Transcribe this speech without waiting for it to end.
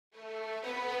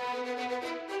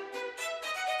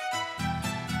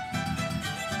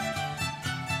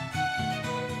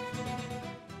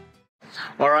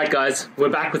Alright guys, we're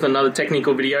back with another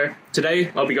technical video. Today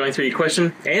I'll be going through your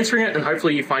question, answering it, and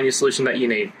hopefully you find your solution that you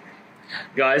need.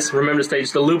 Guys, remember to stay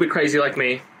just a little bit crazy like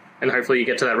me, and hopefully you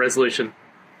get to that resolution.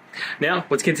 Now,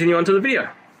 let's continue on to the video.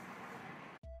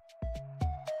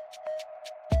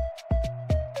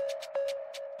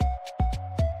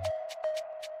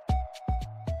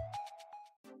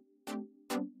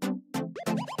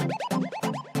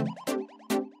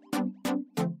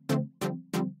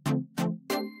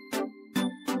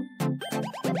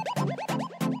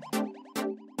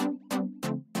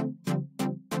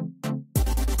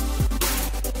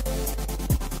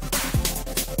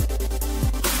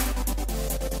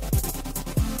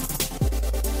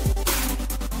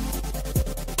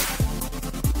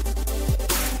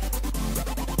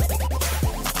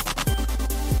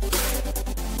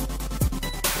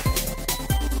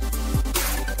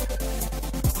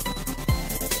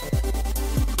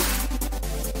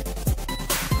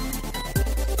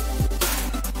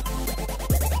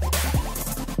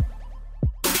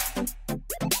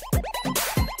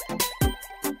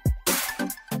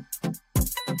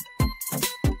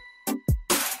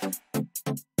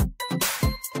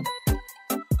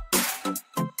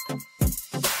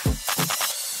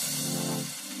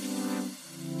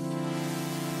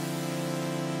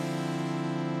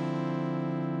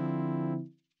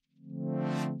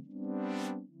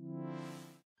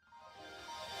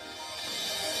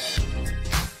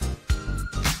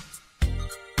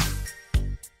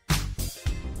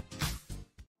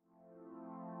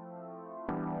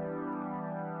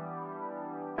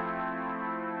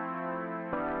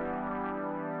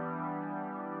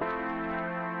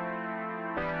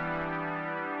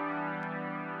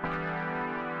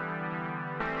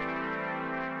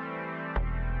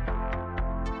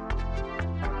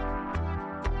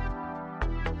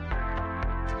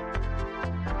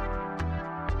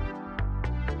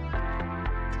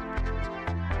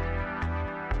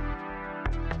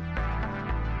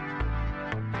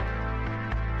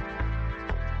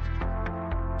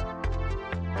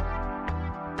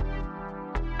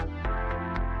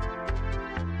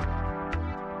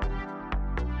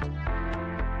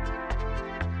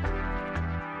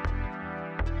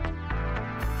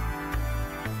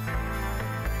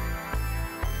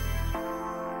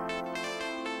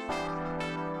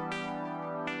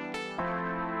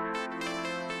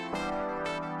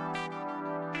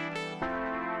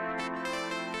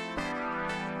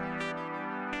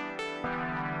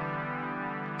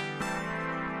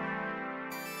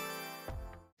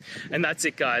 And that's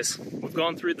it guys, we've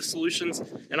gone through the solutions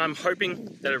and I'm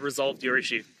hoping that it resolved your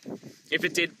issue. If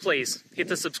it did, please hit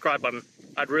the subscribe button,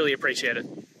 I'd really appreciate it.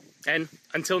 And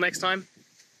until next time,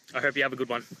 I hope you have a good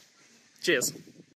one. Cheers.